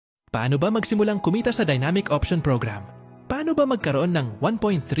Paano ba magsimulang kumita sa Dynamic Option Program? Paano ba magkaroon ng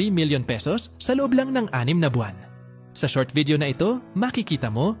 1.3 million pesos sa loob lang ng 6 na buwan? Sa short video na ito, makikita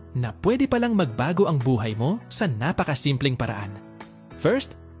mo na pwede palang magbago ang buhay mo sa napakasimpleng paraan.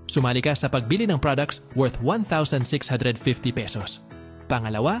 First, sumali ka sa pagbili ng products worth 1,650 pesos.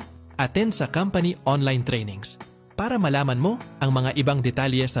 Pangalawa, attend sa company online trainings para malaman mo ang mga ibang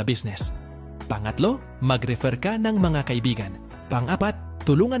detalye sa business. Pangatlo, mag-refer ka ng mga kaibigan. Pang-apat,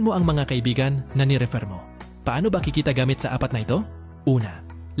 tulungan mo ang mga kaibigan na ni-refer mo. Paano ba kikita gamit sa apat na ito? Una,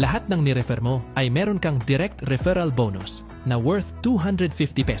 lahat ng ni-refer mo ay meron kang direct referral bonus na worth 250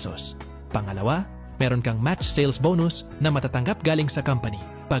 pesos. Pangalawa, meron kang match sales bonus na matatanggap galing sa company.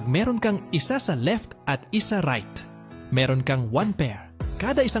 Pag meron kang isa sa left at isa right, meron kang 1 pair.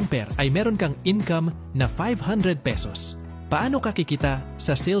 Kada isang pair ay meron kang income na 500 pesos. Paano ka kikita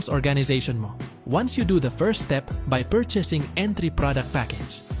sa sales organization mo? Once you do the first step by purchasing entry product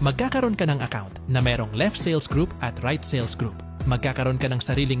package, magkakaroon ka ng account na merong left sales group at right sales group. Magkakaroon ka ng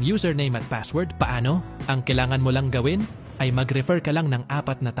sariling username at password. Paano? Ang kailangan mo lang gawin ay mag-refer ka lang ng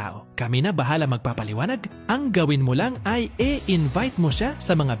 4 na tao. Kami na bahala magpapaliwanag. Ang gawin mo lang ay i-invite mo siya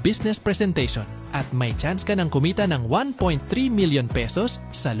sa mga business presentation at may chance ka ng kumita ng 1.3 million pesos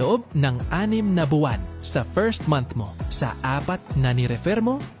sa loob ng 6 na buwan sa first month mo. Sa 4 na ni-refer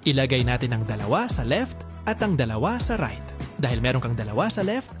mo, ilagay natin ang 2 sa left at ang 2 sa right. Dahil meron kang 2 sa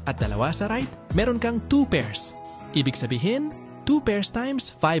left at 2 sa right, meron kang 2 pairs. Ibig sabihin, 2 pairs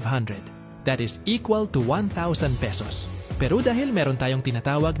times 500. That is equal to 1,000 pesos. Pero dahil meron tayong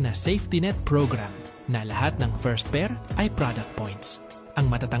tinatawag na safety net program na lahat ng first pair ay product points. Ang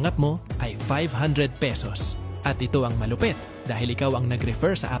matatanggap mo ay 500 pesos. At ito ang malupit dahil ikaw ang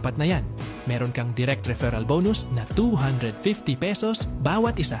nag-refer sa 4 na yan. Meron kang direct referral bonus na 250 pesos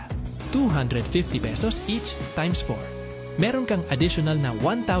bawat isa. 250 pesos each times 4. Meron kang additional na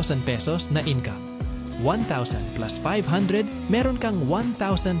 1,000 pesos na income. 1,000 plus 500, meron kang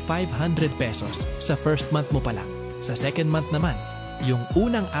 1,500 pesos sa first month mo pa lang. Sa second month naman, yung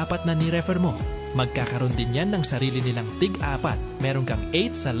unang 4 na ni-refer mo, magkakaroon din yan ng sarili nilang tig-4. Meron kang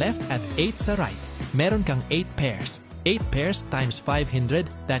 8 sa left at 8 sa right. Meron kang 8 pairs. 8 pairs times 500,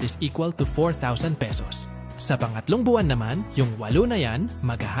 that is equal to 4,000 pesos. Sa pangatlong buwan naman, yung 8 na yan,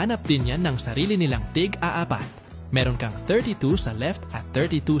 maghahanap din yan ng sarili nilang tig-4. Meron kang 32 sa left at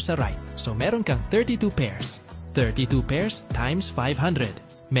 32 sa right. So meron kang 32 pairs. 32 pairs times 500.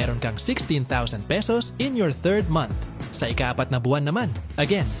 Meron kang 16,000 pesos in your third month. Sa ika-4 na buwan naman,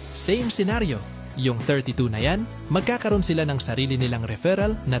 again, same scenario. Yung 32 na yan, magkakaroon sila ng sarili nilang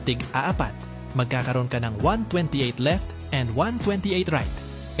referral na tig-4. Magkakaroon ka ng 128 left and 128 right.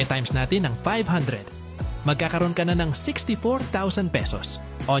 E-times natin ng 500. Magkakaroon ka na ng 64,000 pesos.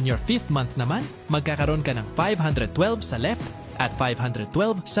 On your 5th month naman, magkakaroon ka ng 512 sa left at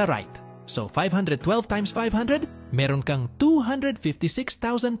 512 sa right. So 512 times 500, meron kang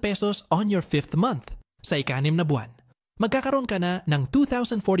 256,000 pesos on your 5th month. Sa ika-6 na buwan, magkakaroon ka na ng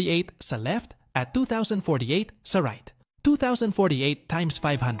 2,048 sa left at 2,048 sa right. 2,048 times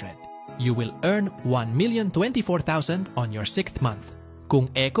 500. You will earn 1,024,000 on your 6th month. Kung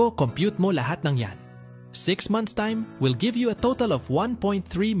compute mo lahat ng yan. 6 months' time will give you a total of 1.3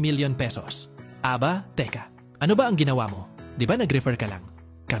 million pesos. Aba, teka, ano ba ang ginawa mo? Di ba nag-refer ka lang?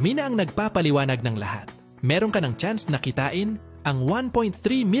 Kami na ang nagpapaliwanag ng lahat. Meron ka ng chance na kitain ang 1.3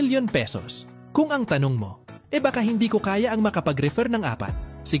 million pesos. Kung ang tanong mo, baka hindi ko kaya ang makapag-refer ng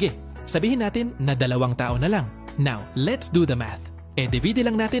 4. Sige, sabihin natin na 2 tao na lang. Now, let's do the math. Divide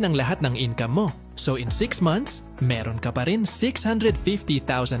lang natin ang lahat ng income mo. So in 6 months, meron ka pa rin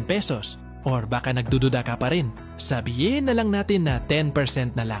 650,000 pesos. Or baka nagdududa ka pa rin. Sabihin na lang natin na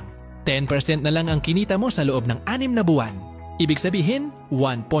 10% na lang. 10% na lang ang kinita mo sa loob ng 6 na buwan. Ibig sabihin,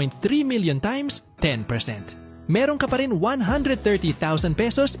 1.3 million times 10%. Meron ka pa rin 130,000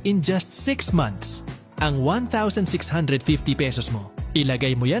 pesos in just 6 months. Ang 1,650 pesos mo,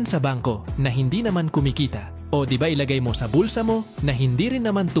 ilagay mo yan sa bangko na hindi naman kumikita. O di ba ilagay mo sa bulsa mo na hindi rin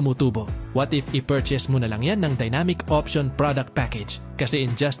naman tumutubo? What if i-purchase mo na lang yan ng Dynamic Option Product Package? Kasi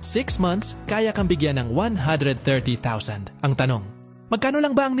in just 6 months, kaya kang bigyan ng 130,000. Ang tanong, magkano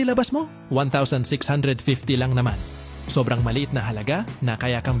lang ba ang nilabas mo? 1,650 lang naman. Sobrang maliit na halaga na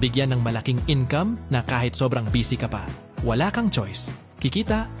kaya kang bigyan ng malaking income na kahit sobrang busy ka pa. Wala kang choice.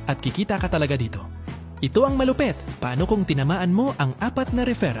 Kikita at kikita ka talaga dito. Ito ang malupit. Paano kung tinamaan mo ang 4 na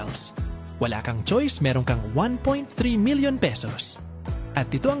referrals? Wala kang choice, meron kang 1.3 million pesos.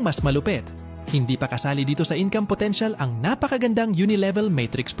 At ito ang mas malupit. Hindi pa kasali dito sa income potential ang napakagandang unilevel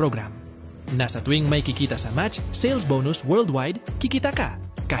matrix program. Nasa tuwing may kikita sa match, sales bonus worldwide, kikita ka.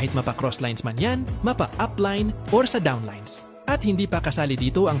 Kahit mapa-crosslines man yan, mapa-upline, or sa downlines. At hindi pa kasali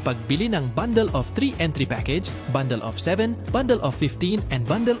dito ang pagbili ng Bundle of 3 Entry Package, Bundle of 7, Bundle of 15, and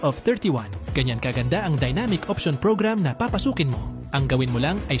Bundle of 31. Ganyan kaganda ang Dynamic Option Program na papasukin mo. Ang gawin mo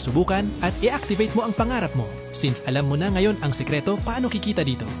lang ay subukan at i-activate mo ang pangarap mo. Since alam mo na ngayon ang sikreto paano kikita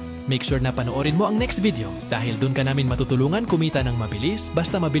dito. Make sure na panoorin mo ang next video dahil dun ka namin matutulungan kumita ng mabilis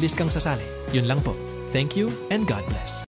basta mabilis kang sasali. Yun lang po. Thank you and God bless.